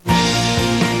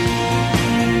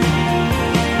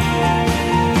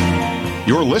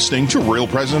You're listening to Real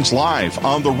Presence Live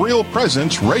on the Real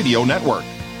Presence Radio Network.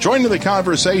 Join in the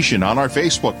conversation on our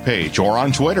Facebook page or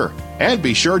on Twitter. And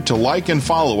be sure to like and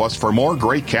follow us for more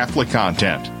great Catholic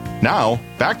content. Now,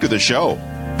 back to the show.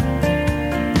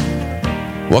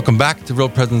 Welcome back to Real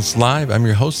Presence Live. I'm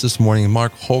your host this morning,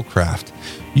 Mark Holcraft.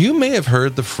 You may have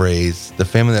heard the phrase, the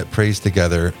family that prays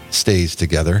together stays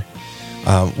together.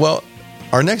 Well,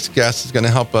 our next guest is going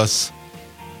to help us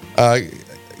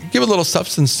give a little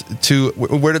substance to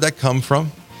where did that come from.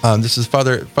 This is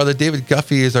Father David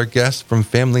Guffey is our guest from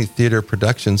Family Theater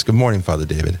Productions. Good morning, Father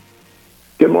David.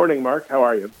 Good morning, Mark. How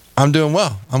are you? I'm doing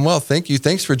well. I'm well, thank you.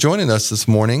 Thanks for joining us this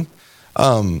morning.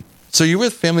 So you're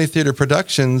with Family Theater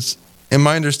Productions. In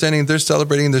my understanding, they're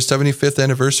celebrating their 75th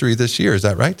anniversary this year. Is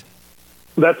that right?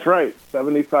 That's right.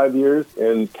 75 years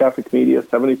in Catholic media,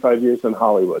 75 years in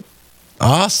Hollywood.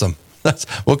 Awesome.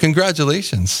 Well,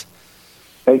 congratulations.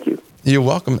 Thank you. You're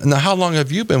welcome. Now, how long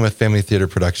have you been with Family Theater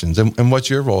Productions, and what's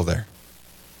your role there?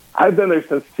 I've been there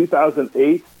since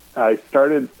 2008. I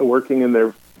started working in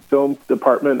their film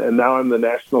department, and now I'm the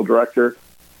national director.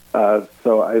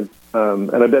 So I've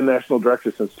been national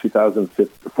director since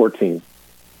 2014.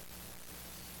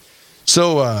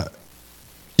 So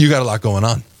you got a lot going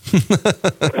on.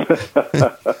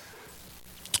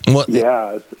 Well,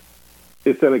 yeah,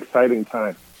 it's an exciting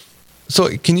time. So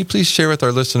can you please share with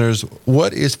our listeners,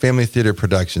 what is Family Theater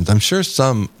Productions? I'm sure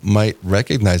some might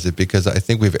recognize it because I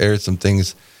think we've aired some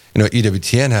things.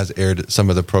 EWTN has aired some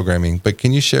of the programming, but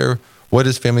can you share what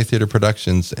is Family Theater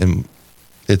Productions and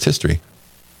its history?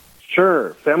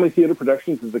 Sure. Family Theater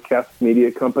Productions is a Catholic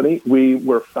media company. We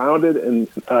were founded in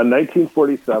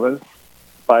 1947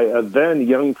 by a then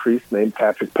young priest named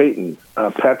Patrick Peyton.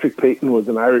 Patrick Peyton was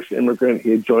an Irish immigrant.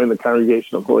 He had joined the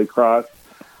Congregation of Holy Cross.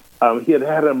 He had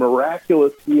had a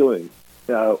miraculous healing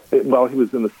while he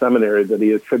was in the seminary that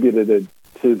he attributed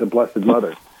to the Blessed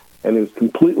Mother. And he was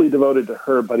completely devoted to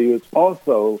her, but he was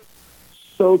also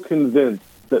so convinced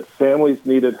that families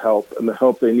needed help, and the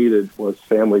help they needed was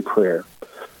family prayer.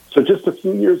 So just a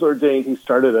few years ordained, he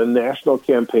started a national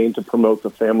campaign to promote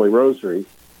the family rosary.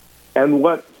 And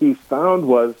what he found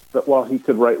was that while he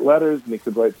could write letters and he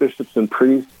could write bishops and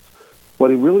priests, what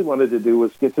he really wanted to do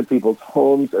was get to people's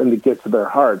homes and to get to their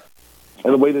hearts.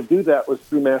 And the way to do that was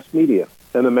through mass media.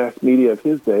 And the mass media of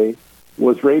his day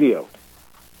was radio.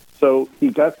 So he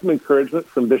got some encouragement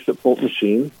from Bishop Fulton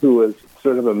Sheen, who was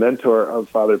sort of a mentor of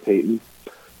Father Peyton.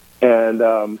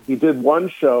 And he did one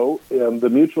show. The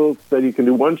Mutual said you can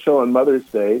do one show on Mother's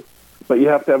Day, but you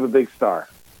have to have a big star.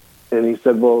 And he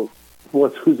said, well,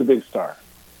 who's a big star?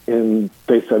 And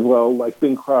they said, well, like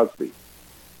Bing Crosby.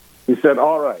 He said,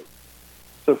 all right.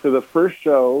 So for the first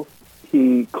show,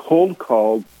 he cold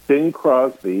called Bing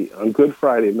Crosby on Good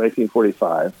Friday of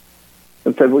 1945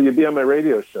 and said, will you be on my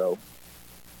radio show?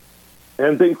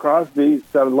 And Bing Crosby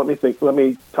said, let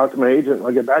me talk to my agent,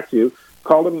 I'll get back to you.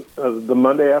 Called him the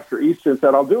Monday after Easter and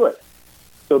said, I'll do it.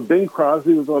 So Bing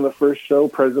Crosby was on the first show.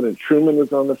 President Truman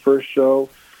was on the first show.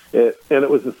 And it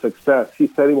was a success. He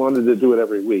said he wanted to do it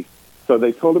every week. So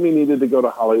they told him he needed to go to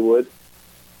Hollywood.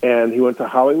 And he went to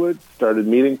Hollywood, started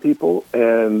meeting people.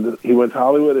 And he went to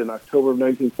Hollywood in October of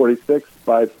 1946.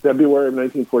 By February of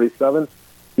 1947,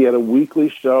 he had a weekly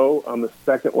show on the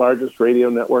second largest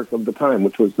radio network of the time,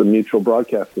 which was the Mutual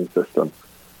Broadcasting System.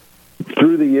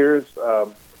 Through the years,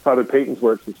 Father Peyton's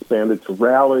work expanded to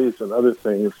rallies and other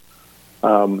things.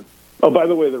 By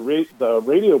the way, the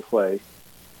radio play,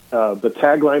 the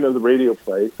tagline of the radio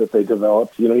play that they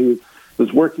developed, he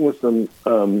was working with some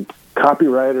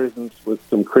copywriters and with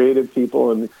some creative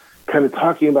people and kind of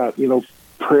talking about,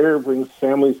 prayer brings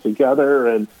families together.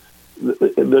 And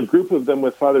the group of them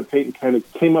with Father Peyton kind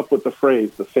of came up with the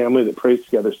phrase, the family that prays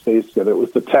together stays together. It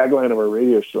was the tagline of our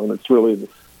radio show, and it's really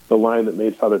the line that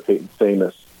made Father Peyton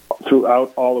famous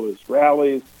throughout all of his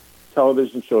rallies,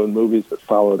 television show, and movies that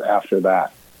followed after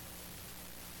that.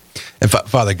 And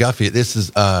Father Guffey, this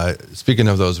is, speaking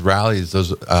of those rallies,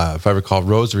 those, if I recall,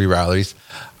 rosary rallies,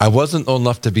 I wasn't old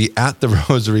enough to be at the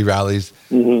rosary rallies,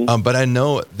 but I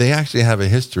know they actually have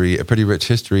a pretty rich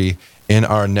history in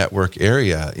our network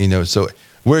area, so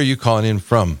where are you calling in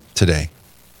from today?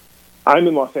 I'm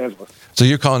in Los Angeles. So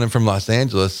you're calling in from Los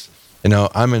Angeles.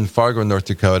 I'm in Fargo, North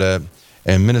Dakota,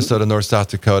 and Minnesota, North, South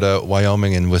Dakota,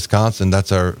 Wyoming, and Wisconsin.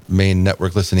 That's our main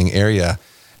network listening area.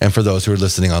 And for those who are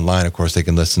listening online, of course, they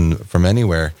can listen from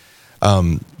anywhere.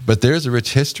 But there's a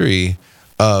rich history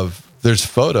there's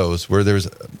photos where there's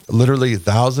literally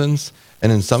thousands,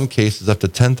 and in some cases up to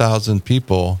 10,000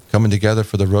 people coming together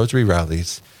for the rosary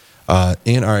rallies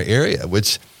in our area,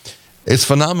 which It's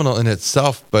phenomenal in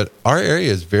itself, but our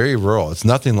area is very rural. It's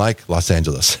nothing like Los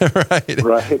Angeles, right?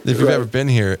 Right. If you've ever been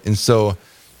here. And so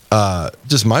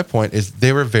just my point is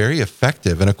they were very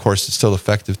effective. And of course, it's still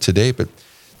effective today, but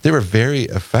they were very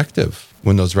effective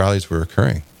when those rallies were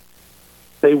occurring.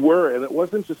 They were, and it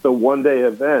wasn't just a one-day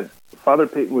event. Father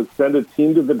Peyton would send a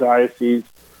team to the diocese,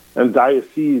 and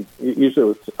usually it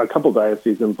was a couple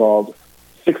dioceses involved,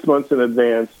 6 months in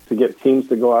advance to get teams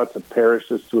to go out to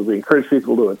parishes to encourage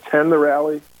people to attend the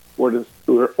rally or to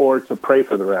pray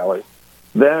for the rally.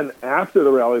 Then after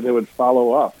the rally, they would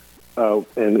follow up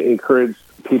and encourage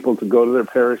people to go to their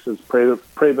parishes, pray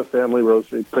the family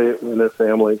rosary, pray it in their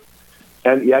family.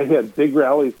 And yeah, he had big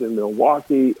rallies in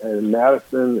Milwaukee and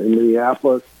Madison and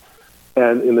Minneapolis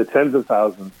and in the tens of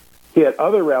thousands. He had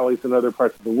other rallies in other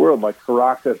parts of the world, like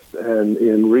Caracas and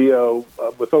in Rio,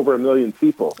 with over 1 million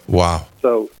people. Wow.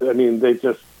 So, I mean, they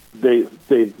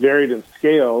varied in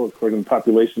scale according to the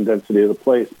population density of the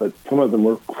place, but some of them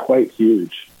were quite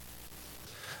huge.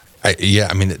 I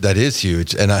mean, that is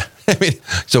huge. And I mean,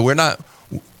 so we're not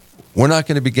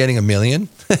going to be getting 1 million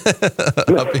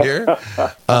up here.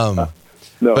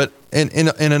 No. But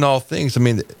in all things, I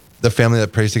mean, the family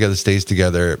that prays together stays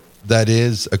together. That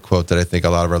is a quote that I think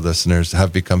a lot of our listeners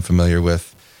have become familiar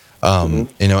with. You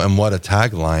know, and what a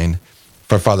tagline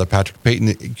for Father Patrick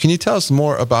Peyton. Can you tell us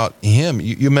more about him?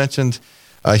 You mentioned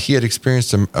he had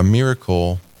experienced a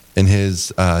miracle in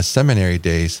his seminary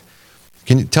days.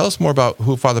 Can you tell us more about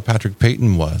who Father Patrick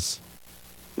Peyton was?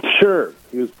 Sure.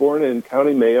 He was born in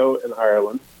County Mayo in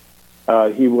Ireland.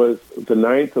 He was the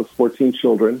ninth of 14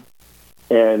 children.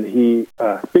 And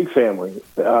big family.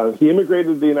 He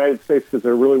immigrated to the United States because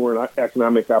there really weren't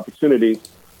economic opportunities.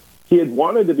 He had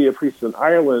wanted to be a priest in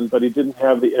Ireland, but he didn't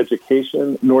have the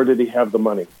education, nor did he have the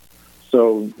money.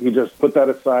 So he just put that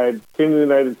aside, came to the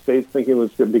United States thinking he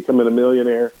was becoming a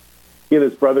millionaire. He and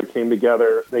his brother came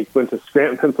together. They went to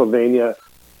Scranton, Pennsylvania,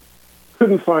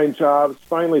 couldn't find jobs.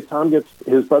 Finally,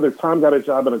 his brother Tom got a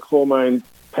job in a coal mine.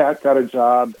 Pat got a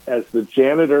job as the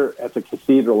janitor at the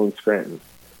cathedral in Scranton.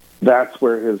 That's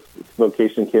where his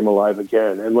vocation came alive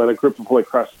again. And when a group of Holy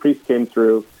Cross priests came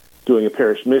through doing a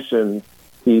parish mission,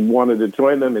 he wanted to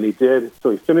join them, and he did. So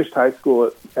he finished high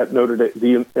school at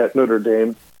Notre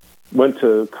Dame, went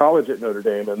to college at Notre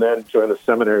Dame, and then joined the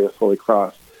seminary with Holy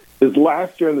Cross. His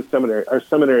last year in the seminary, our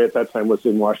seminary at that time was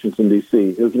in Washington,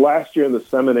 D.C. His last year in the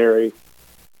seminary,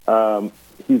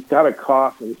 he's got a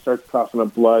cough, and he starts coughing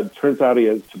up blood. Turns out he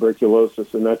has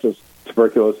tuberculosis, and not just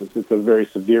tuberculosis. It's a very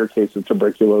severe case of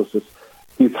tuberculosis.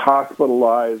 He's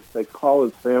hospitalized. They call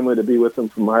his family to be with him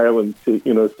from Ireland to,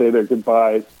 say their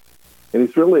goodbyes. And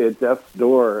he's really at death's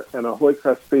door. And a Holy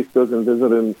Cross priest goes and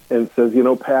visits him and says,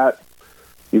 Pat,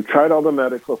 you've tried all the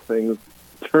medical things.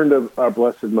 Turn to our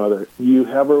Blessed Mother. You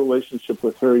have a relationship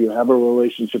with her. You have a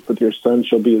relationship with your son.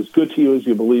 She'll be as good to you as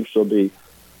you believe she'll be.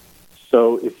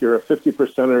 So if you're a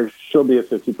 50%er, she'll be a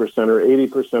 50%er,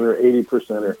 80%er,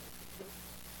 80%er.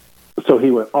 So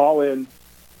he went all in,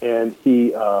 and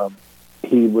he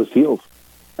was healed.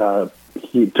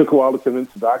 He took a while to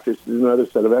convince the doctors to do another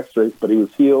set of x-rays, but he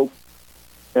was healed.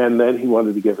 And then he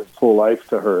wanted to give his whole life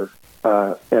to her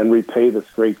and repay this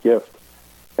great gift.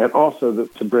 And also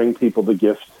to bring people the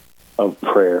gift of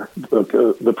prayer,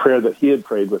 the prayer that he had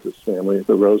prayed with his family,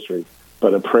 the rosary,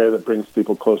 but a prayer that brings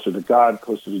people closer to God,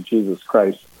 closer to Jesus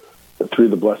Christ, through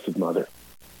the Blessed Mother.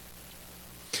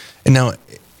 And now,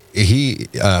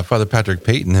 Father Patrick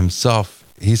Peyton himself,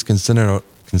 he's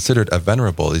considered a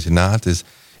venerable, is he not? Is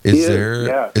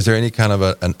there any kind of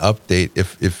an update?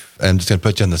 If I'm just going to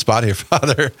put you on the spot here,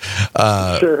 Father,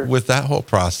 sure. With that whole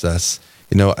process,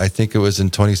 I think it was in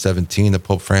 2017 that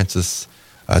Pope Francis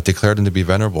declared him to be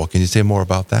venerable. Can you say more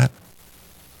about that?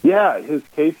 Yeah, his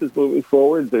case is moving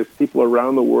forward. There's people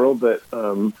around the world that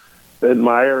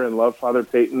admire and love Father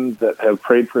Peyton, that have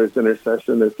prayed for his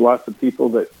intercession. There's lots of people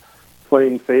that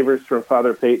claim favors from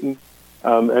Father Peyton,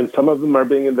 and some of them are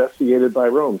being investigated by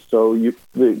Rome. So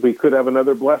we could have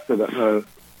another blessed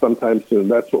sometime soon.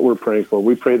 That's what we're praying for.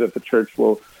 We pray that the Church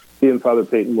will see in Father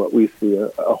Peyton what we see, a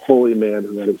holy man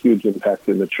who had a huge impact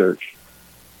in the Church.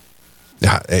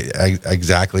 Yeah,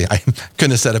 exactly. I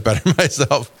couldn't have said it better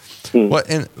myself. What,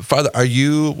 and Father, are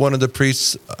you one of the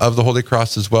priests of the Holy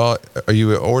Cross as well? Are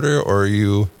you an order, or are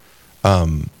you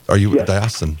Yes.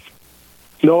 diocesan?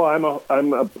 No, I'm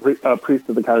a priest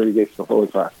of the Congregation of Holy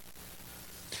Cross.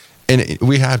 And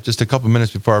we have just a couple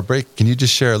minutes before our break. Can you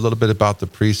just share a little bit about the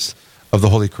priests of the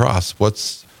Holy Cross?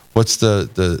 What's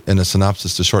the in a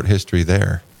synopsis, the short history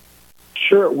there?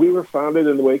 Sure. We were founded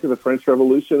in the wake of the French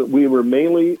Revolution. We were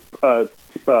mainly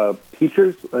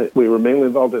teachers. We were mainly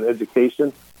involved in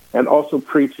education. and also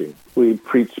preaching. We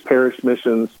preach parish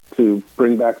missions to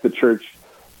bring back the church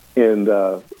in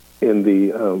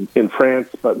France,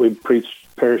 but we preach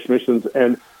parish missions,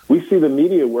 and we see the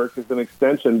media work as an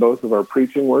extension both of our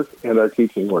preaching work and our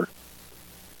teaching work.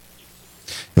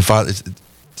 And Father,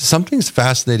 something's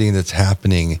fascinating that's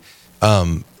happening.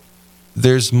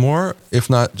 There's more, if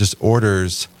not just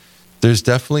orders, there's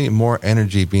definitely more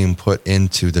energy being put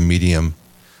into the medium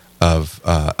of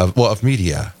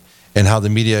media, and how the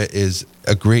media is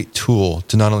a great tool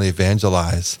to not only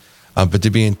evangelize, but to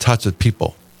be in touch with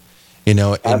people.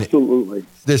 Absolutely.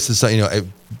 This is,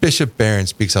 Bishop Barron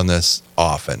speaks on this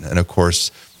often. And of course,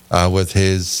 with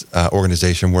his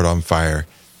organization, Word on Fire,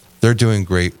 they're doing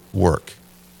great work,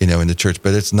 in the church.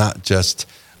 But it's not just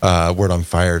Word on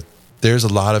Fire. There's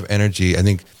a lot of energy. I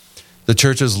think the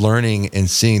church is learning and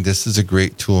seeing this is a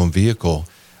great tool and vehicle.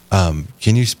 Can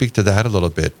you speak to that a little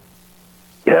bit?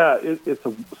 Yeah, it's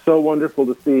so wonderful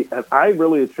to see. And I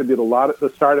really attribute a lot of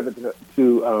the start of it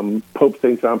to Pope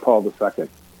St. John Paul II.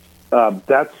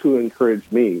 That's who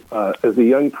encouraged me. As a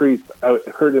young priest, I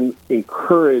heard him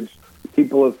encourage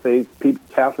people of faith,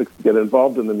 Catholics, to get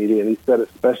involved in the media, and he said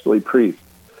especially priests.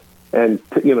 And,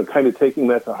 kind of taking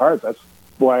that to heart, that's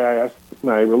why I asked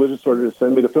my religious order to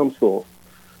send me to film school.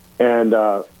 And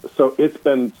so it's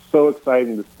been so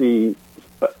exciting to see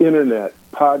internet,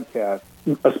 podcasts,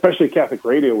 especially Catholic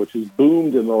radio, which has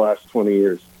boomed in the last 20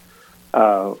 years.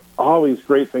 All these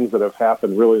great things that have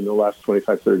happened really in the last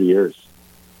 25, 30 years.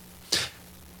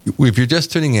 If you're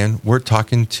just tuning in, we're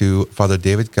talking to Father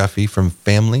David Guffey from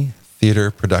Family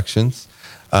Theater Productions.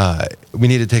 We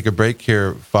need to take a break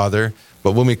here, Father,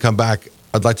 but when we come back,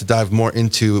 I'd like to dive more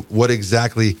into what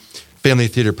exactly Family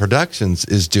Theater Productions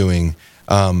is doing,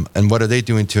 and what are they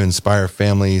doing to inspire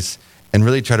families and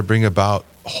really try to bring about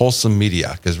wholesome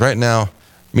media. Because right now,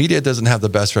 media doesn't have the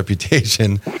best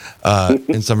reputation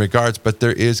in some regards, but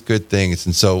there is good things.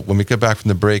 And so when we get back from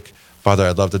the break, Father,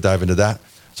 I'd love to dive into that.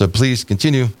 So please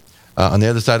continue on the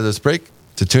other side of this break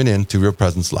to tune in to Real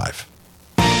Presence Live.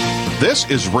 This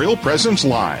is Real Presence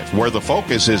Live, where the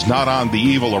focus is not on the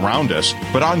evil around us,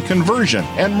 but on conversion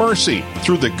and mercy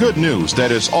through the good news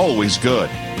that is always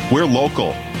good. We're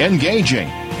local, engaging,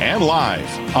 and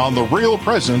live on the Real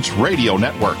Presence Radio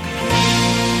Network.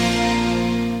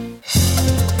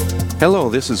 Hello,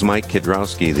 this is Mike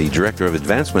Kidrowski, the Director of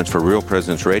Advancement for Real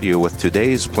Presence Radio, with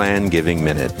today's Plan Giving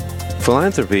Minute.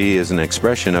 Philanthropy is an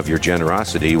expression of your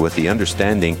generosity with the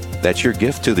understanding that your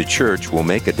gift to the church will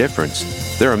make a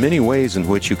difference. There are many ways in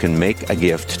which you can make a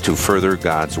gift to further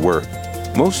God's work.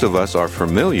 Most of us are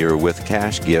familiar with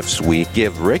cash gifts we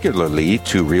give regularly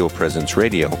to Real Presence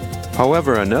Radio.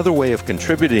 However, another way of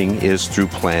contributing is through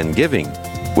plan giving,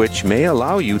 which may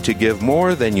allow you to give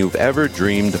more than you've ever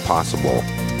dreamed possible.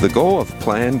 The goal of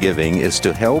plan giving is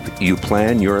to help you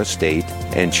plan your estate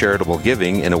and charitable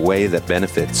giving in a way that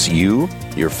benefits you,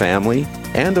 your family,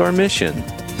 and our mission.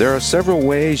 There are several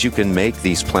ways you can make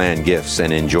these plan gifts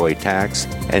and enjoy tax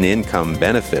and income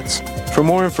benefits. For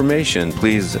more information,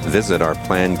 please visit our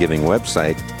plan giving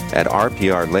website at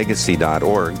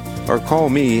rprlegacy.org or call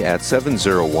me at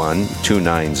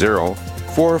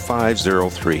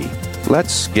 701-290-4503.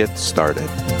 Let's get started.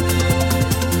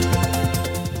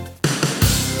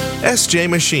 SJ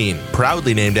Machine,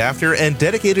 proudly named after and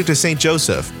dedicated to St.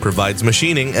 Joseph, provides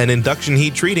machining and induction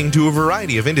heat treating to a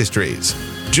variety of industries.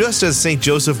 Just as St.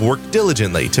 Joseph worked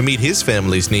diligently to meet his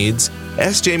family's needs,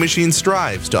 SJ Machine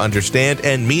strives to understand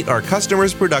and meet our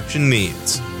customers' production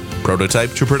needs. Prototype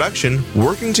to production,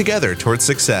 working together towards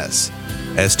success.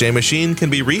 SJ Machine can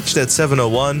be reached at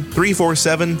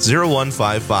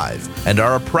 701-347-0155 and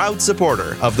are a proud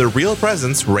supporter of the Real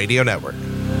Presence Radio Network.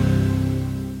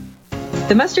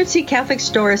 The Mustard Seed Catholic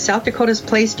Store is South Dakota's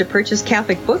place to purchase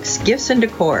Catholic books, gifts, and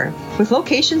decor. With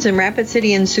locations in Rapid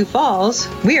City and Sioux Falls,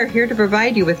 we are here to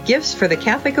provide you with gifts for the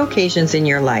Catholic occasions in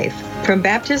your life. From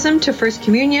baptism to First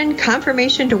Communion,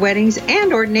 confirmation to weddings,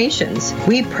 and ordinations,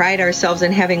 we pride ourselves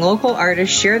in having local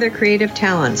artists share their creative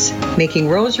talents, making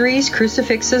rosaries,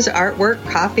 crucifixes, artwork,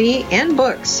 coffee, and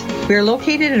books. We are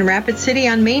located in Rapid City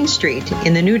on Main Street,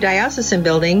 in the new Diocesan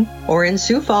Building, or in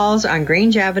Sioux Falls on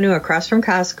Grange Avenue across from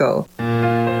Costco.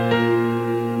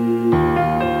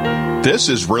 This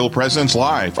is Real Presence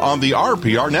Live on the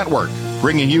RPR Network,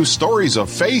 bringing you stories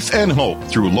of faith and hope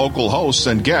through local hosts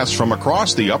and guests from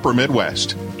across the upper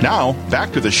Midwest. Now,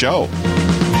 back to the show.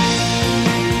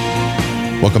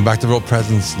 Welcome back to Real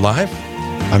Presence Live.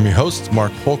 I'm your host,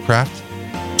 Mark Holcraft,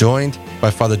 joined by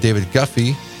Father David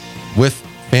Guffey with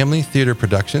Family Theater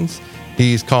Productions.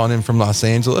 He's calling in from Los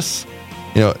Angeles.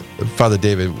 Father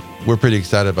David, we're pretty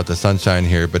excited about the sunshine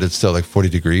here, but it's still like 40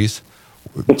 degrees.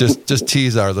 just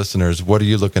tease our listeners. What are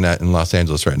you looking at in Los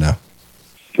Angeles right now?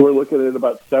 We're looking at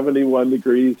about 71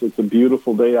 degrees. It's a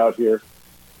beautiful day out here.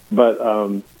 But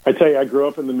I tell you, I grew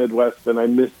up in the Midwest, and I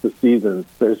miss the seasons.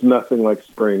 There's nothing like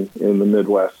spring in the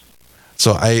Midwest.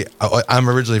 So I'm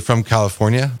originally from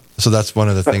California, so that's one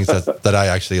of the things that I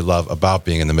actually love about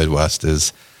being in the Midwest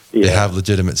is they have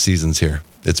legitimate seasons here.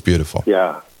 It's beautiful.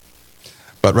 Yeah.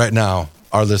 But right now,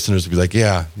 our listeners would be like,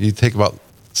 yeah, you think about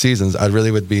seasons. I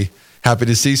really would be happy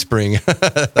to see spring.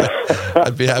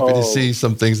 I'd be happy to see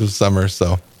some things of summer.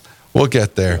 So we'll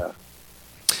get there. Yeah.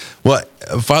 Well,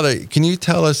 Father, can you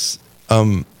tell us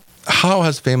how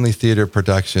has Family Theater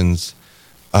Productions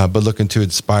been looking to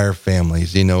inspire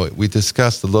families? You know, we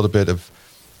discussed a little bit of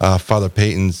Father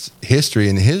Peyton's history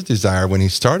and his desire when he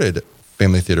started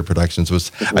Family Theater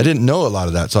Productions. I didn't know a lot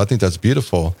of that, so I think that's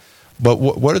beautiful. But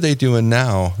what are they doing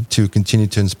now to continue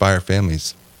to inspire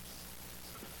families?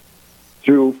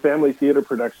 Through Family Theater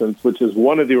Productions, which is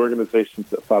one of the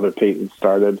organizations that Father Peyton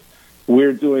started,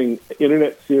 we're doing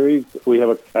internet series. We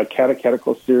have a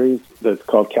catechetical series that's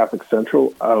called Catholic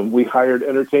Central. We hired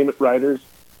entertainment writers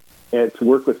and to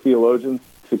work with theologians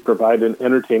to provide an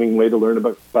entertaining way to learn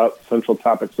about central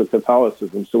topics of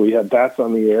Catholicism. So we have that's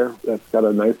on the air. That's got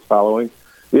a nice following.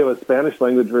 We have a Spanish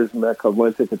language version of that called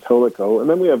Lente Católico. And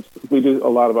then we do a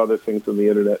lot of other things on the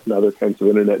internet and other kinds of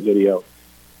internet video.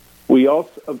 We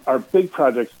also, our big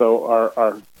projects, though,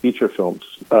 are feature films.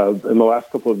 In the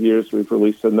last couple of years, we've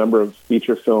released a number of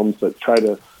feature films that try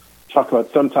to talk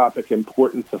about some topic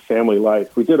important to family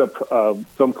life. We did a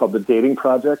film called The Dating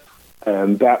Project,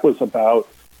 and that was about,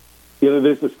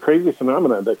 there's this crazy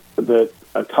phenomenon that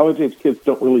college-age kids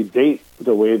don't really date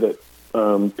the way that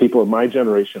people of my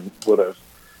generation would have.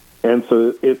 And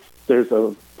so there's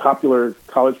a popular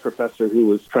college professor who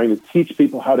was trying to teach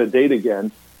people how to date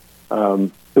again.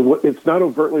 It's not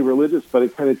overtly religious, but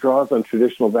it kind of draws on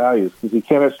traditional values because you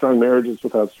can't have strong marriages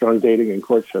without strong dating and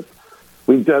courtship.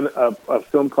 We've done a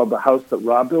film called The House That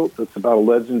Rob Built. It's about a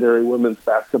legendary women's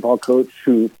basketball coach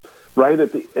who, right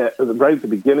at the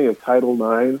beginning of Title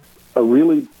IX,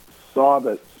 really saw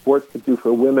that sports could do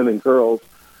for women and girls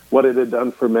what it had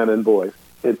done for men and boys.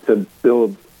 It to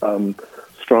build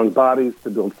strong bodies, to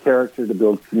build character, to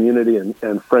build community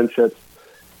and friendships.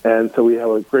 And so we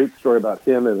have a great story about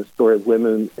him and the story of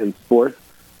women in sports.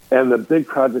 And the big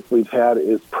project we've had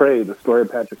is Pray, the story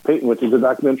of Patrick Peyton, which is a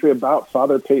documentary about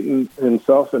Father Peyton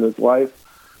himself and his wife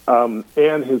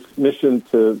and his mission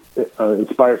to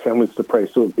inspire families to pray.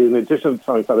 So in addition to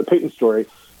telling Father Peyton's story,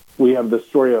 we have the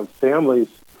story of families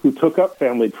who took up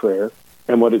family prayer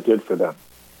and what it did for them.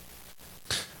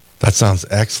 That sounds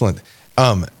excellent.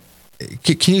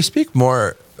 Can you speak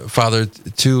more, Father,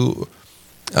 to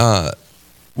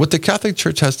what the Catholic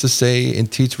Church has to say and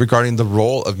teach regarding the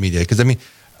role of media? Because,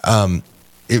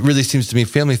 it really seems to me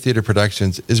Family Theater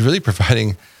Productions is really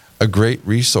providing a great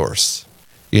resource.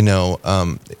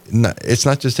 It's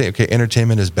not just saying, okay,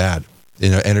 entertainment is bad.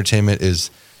 Entertainment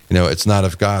is, it's not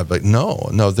of God. But no,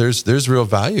 there's real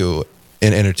value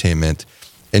in entertainment.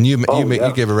 And you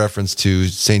gave a reference to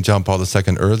St. John Paul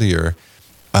II earlier.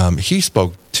 He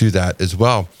spoke to that as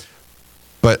well.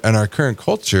 But in our current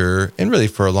culture, and really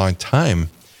for a long time,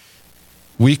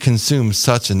 we consume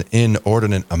such an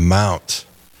inordinate amount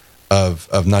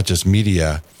of not just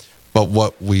media, but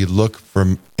what we look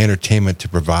for entertainment to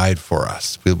provide for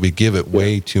us. We give it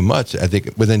way too much, I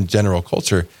think, within general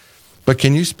culture. But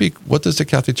can you speak, what does the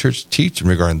Catholic Church teach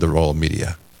regarding the role of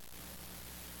media?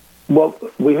 Well,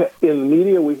 in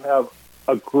media, we have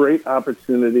a great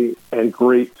opportunity and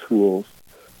great tools.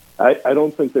 I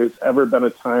don't think there's ever been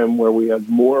a time where we have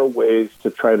more ways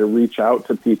to try to reach out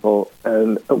to people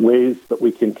and ways that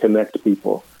we can connect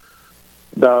people.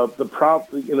 That's the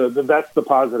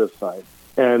positive side.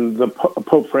 And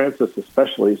Pope Francis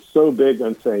especially is so big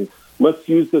on saying, let's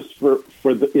use this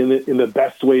in the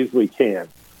best ways we can.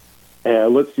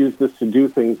 Let's use this to do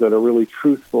things that are really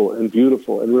truthful and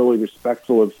beautiful and really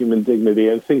respectful of human dignity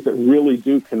and things that really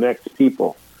do connect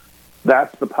people.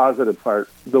 That's the positive part.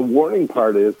 The warning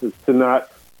part is to not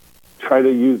try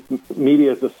to use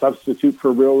media as a substitute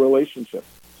for real relationships,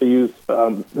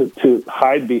 to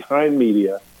hide behind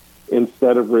media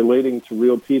instead of relating to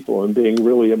real people and being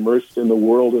really immersed in the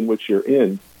world in which you're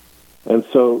in. And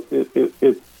so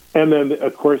and then,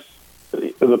 of course,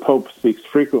 the Pope speaks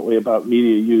frequently about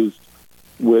media used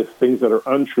with things that are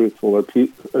untruthful or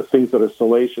things that are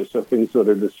salacious or things that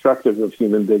are destructive of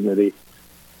human dignity.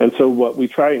 And so what we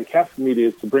try in Catholic media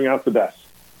is to bring out the best,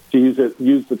 to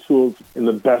use the tools in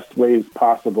the best ways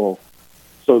possible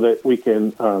so that we can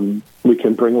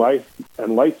bring life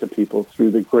and light to people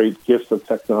through the great gifts of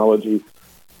technology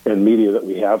and media that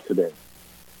we have today.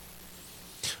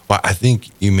 Well, I think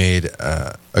you made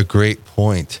a great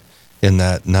point in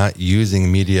that not using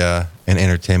media and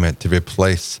entertainment to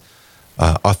replace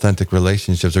authentic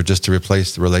relationships, or just to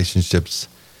replace the relationships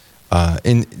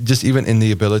in just even in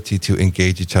the ability to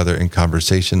engage each other in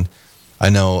conversation. I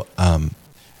know,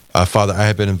 Father, I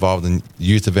have been involved in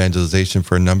youth evangelization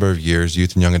for a number of years,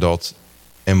 youth and young adults,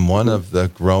 and one of the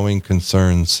growing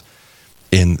concerns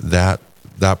in that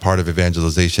part of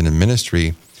evangelization and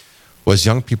ministry was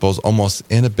young people's almost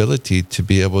inability to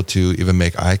be able to even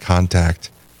make eye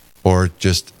contact or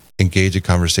just engage a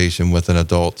conversation with an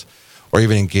adult, or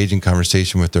even engage in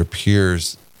conversation with their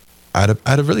peers at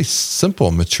a really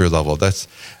simple, mature level.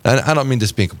 And I don't mean to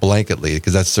speak blanketly,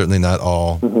 because that's certainly not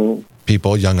all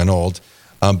people, young and old,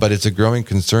 but it's a growing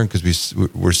concern because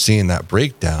we're seeing that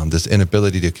breakdown, this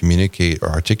inability to communicate or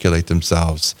articulate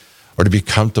themselves, or to be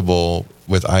comfortable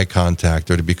with eye contact,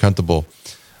 or to be comfortable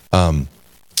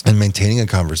and maintaining a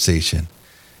conversation.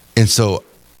 And so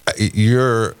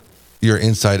your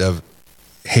insight of,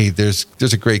 hey, there's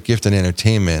a great gift in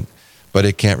entertainment, but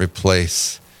it can't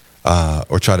replace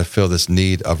or try to fill this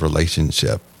need of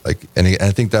relationship. And I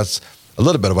think that's a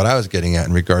little bit of what I was getting at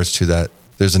in regards to that.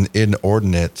 There's an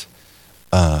inordinate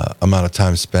amount of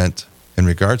time spent in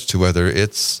regards to whether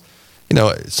it's,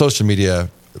 social media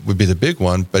would be the big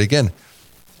one. But again,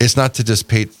 it's not to just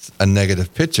paint a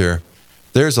negative picture.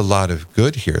 There's a lot of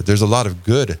good here. There's a lot of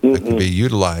good that can be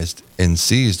utilized and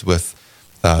seized with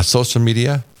social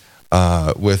media,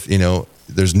 with,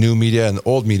 there's new media and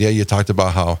old media. You talked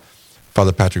about how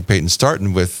Father Patrick Peyton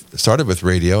started with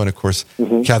radio. And of course,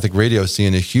 Catholic radio is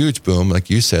seeing a huge boom, like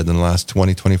you said, in the last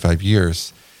 20, 25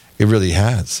 years. It really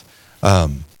has.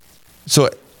 So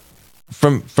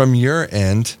from your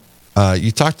end,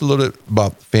 you talked a little bit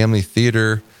about family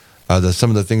theater,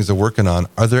 some of the things they're working on.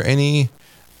 Are there any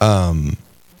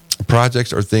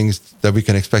projects or things that we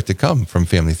can expect to come from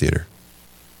family theater?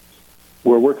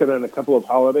 We're working on a couple of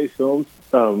holiday films,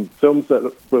 films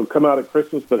that will come out at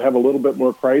Christmas but have a little bit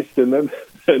more Christ in them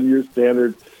than your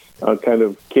standard kind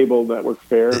of cable network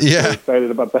fare. Yeah. We're excited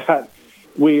about that.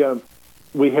 We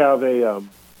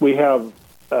have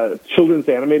a children's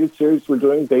animated series we're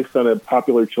doing based on a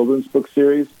popular children's book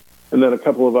series, and then a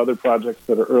couple of other projects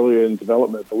that are earlier in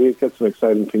development. But we've got some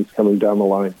exciting things coming down the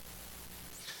line.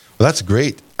 Well, that's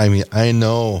great. I mean, I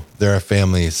know there are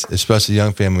families, especially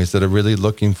young families, that are really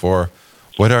looking for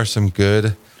what are some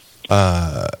good,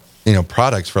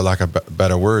 products, for lack of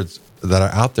better words, that are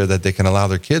out there that they can allow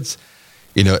their kids.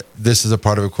 This is a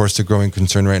part of course, the growing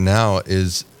concern right now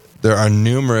is there are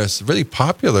numerous really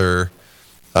popular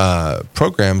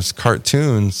programs,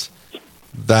 cartoons,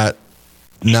 that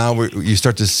now you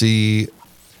start to see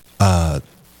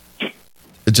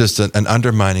just an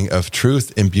undermining of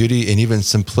truth and beauty and even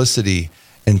simplicity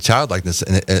and childlikeness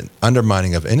and an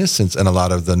undermining of innocence in a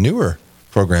lot of the newer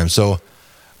programs. So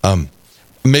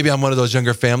maybe I'm one of those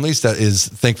younger families that is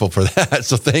thankful for that.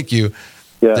 So thank you.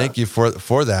 Yeah. Thank you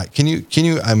for that. Can you,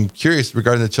 I'm curious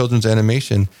regarding the children's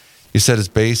animation, you said it's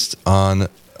based on,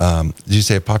 did you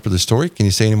say a popular story? Can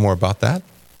you say any more about that?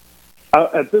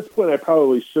 At this point, I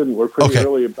probably shouldn't. We're pretty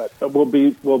early, but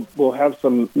we'll have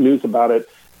some news about it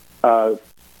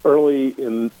early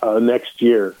in next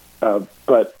year.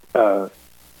 But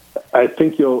I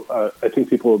think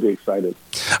people will be excited.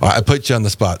 I put you on the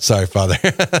spot. Sorry, Father.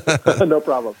 No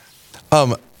problem.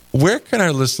 Where can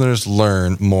our listeners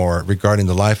learn more regarding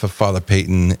the life of Father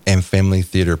Peyton and Family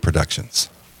Theater Productions?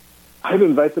 I'd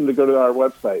invite them to go to our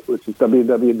website, which is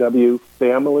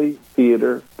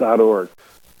www.familytheater.org.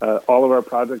 All of our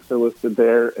projects are listed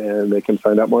there, and they can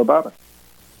find out more about it.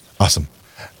 Awesome.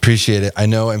 Appreciate it. I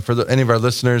know, and for any of our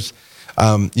listeners,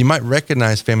 you might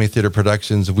recognize Family Theater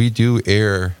Productions. We do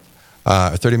air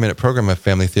a 30-minute program of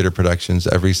Family Theater Productions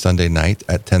every Sunday night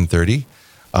at 10:30,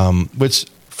 which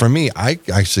for me, I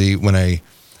actually, when I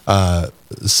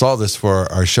saw this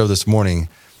for our show this morning,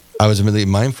 I was really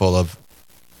mindful of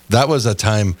that was a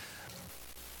time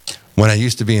when I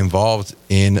used to be involved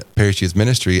in Parish Youth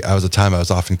Ministry. It was a time I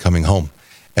was often coming home,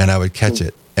 and I would catch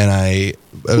it. And it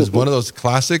was one of those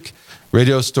classic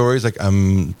radio stories, like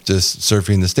I'm just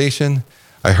surfing the station.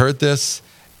 I heard this,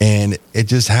 and it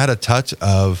just had a touch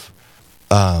of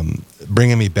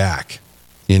bringing me back.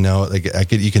 You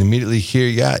can immediately hear,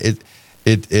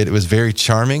 it was very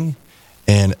charming,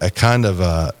 and a kind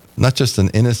of not just an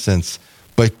innocence,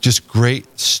 but just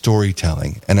great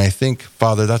storytelling. And I think,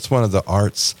 Father, that's one of the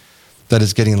arts that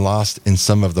is getting lost in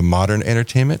some of the modern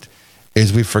entertainment,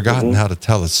 is we've forgotten how to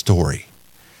tell a story.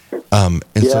 So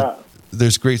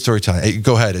there's great storytelling. Hey,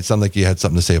 go ahead. It sounded like you had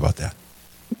something to say about that.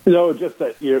 No, just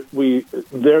that those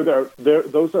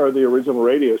are the original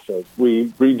radio shows. We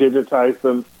redigitized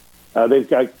them. They've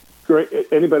got great.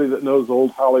 Anybody that knows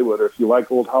old Hollywood, or if you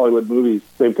like old Hollywood movies,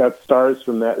 they've got stars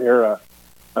from that era.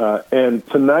 And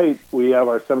tonight we have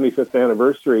our 75th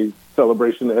anniversary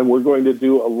celebration, and we're going to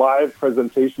do a live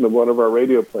presentation of one of our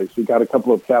radio plays. We've got a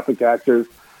couple of Catholic actors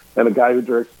and a guy who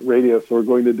directs radio, so we're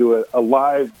going to do a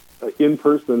live,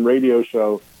 in-person radio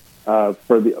show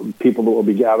for the people that will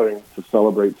be gathering to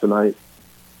celebrate tonight.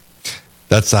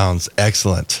 That sounds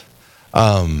excellent.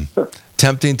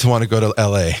 Tempting to want to go to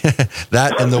LA,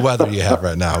 that and the weather you have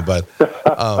right now. But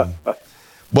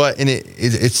and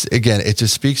it's again, it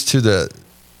just speaks to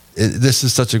this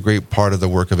is such a great part of the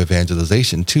work of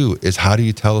evangelization too, is how do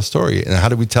you tell a story, and how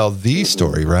do we tell the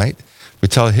story, right? We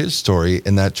tell his story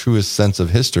in that truest sense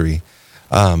of history.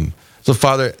 So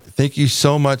Father, thank you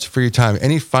so much for your time.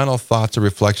 Any final thoughts or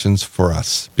reflections for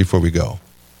us before we go?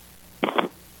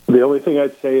 The only thing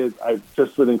I'd say is I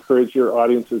just would encourage your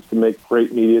audiences to make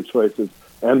great media choices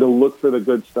and to look for the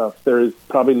good stuff. There is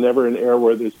probably never an era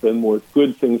where there's been more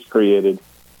good things created.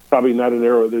 Probably not an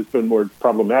era where there's been more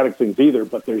problematic things either,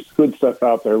 but there's good stuff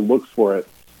out there. Look for it,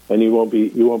 and you won't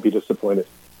be disappointed.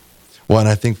 Well, and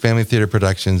I think Family Theater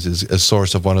Productions is a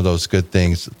source of one of those good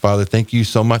things. Father, thank you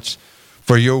so much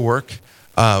for your work.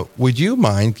 Would you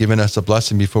mind giving us a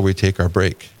blessing before we take our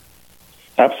break?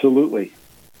 Absolutely.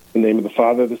 In the name of the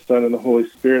Father, the Son, and the Holy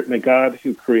Spirit, may God,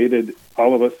 who created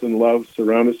all of us in love,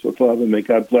 surround us with love, and may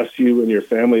God bless you and your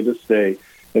family this day.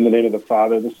 In the name of the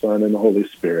Father, the Son, and the Holy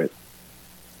Spirit.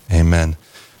 Amen.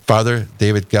 Father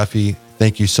David Guffey,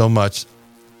 thank you so much.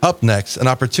 Up next, an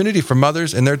opportunity for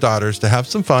mothers and their daughters to have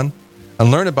some fun and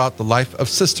learn about the life of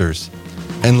sisters.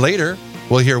 And later,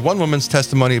 we'll hear one woman's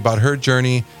testimony about her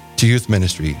journey to youth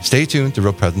ministry. Stay tuned to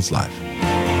Real Presence Live.